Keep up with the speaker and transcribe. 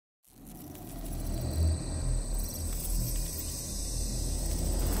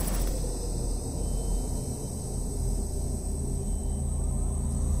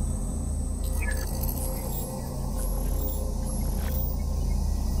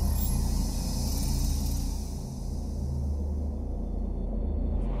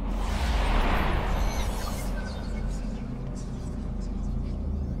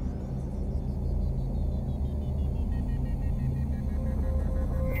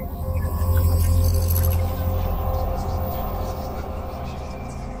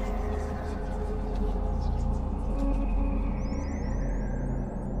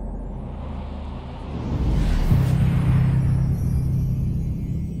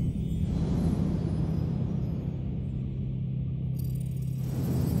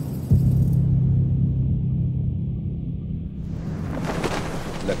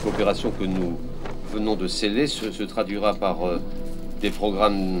coopération que nous venons de sceller se traduira par des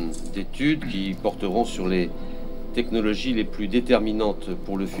programmes d'études qui porteront sur les technologies les plus déterminantes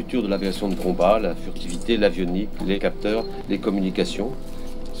pour le futur de l'aviation de combat, la furtivité, l'avionique, les capteurs, les communications.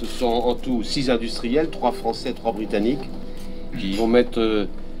 Ce sont en tout 6 industriels, 3 français, 3 britanniques, qui vont mettre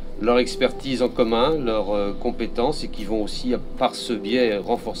leur expertise en commun, leurs compétences, et qui vont aussi, par ce biais,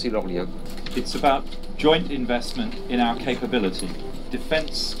 renforcer leurs liens. It's about joint investment in our capability.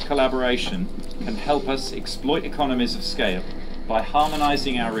 Defence collaboration can help us exploit economies of scale by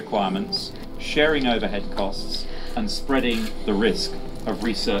harmonising our requirements, sharing overhead costs, and spreading the risk of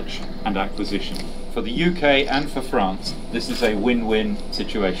research and acquisition. For the UK and for France, this is a win-win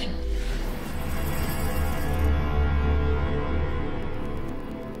situation.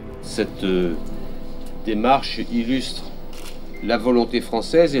 Cette démarche illustre la volonté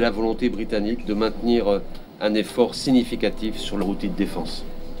française et la volonté britannique de maintenir un effort significatif sur leur outil de défense.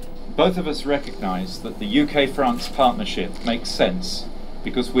 Both of us recognise that the UK-France partnership makes sense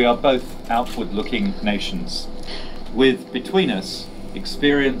because we are both outward-looking nations, with, between us,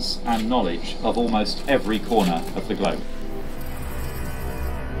 experience and knowledge of almost every corner of the globe.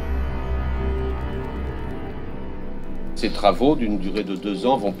 Ces travaux, d'une durée de 2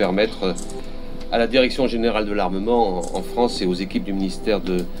 ans, vont permettre à la Direction générale de l'armement en France et aux équipes du ministère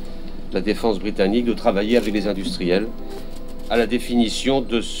de la Défense britannique de travailler avec les industriels à la définition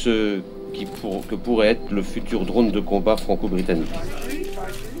de ce que pourrait être le futur drone de combat franco-britannique.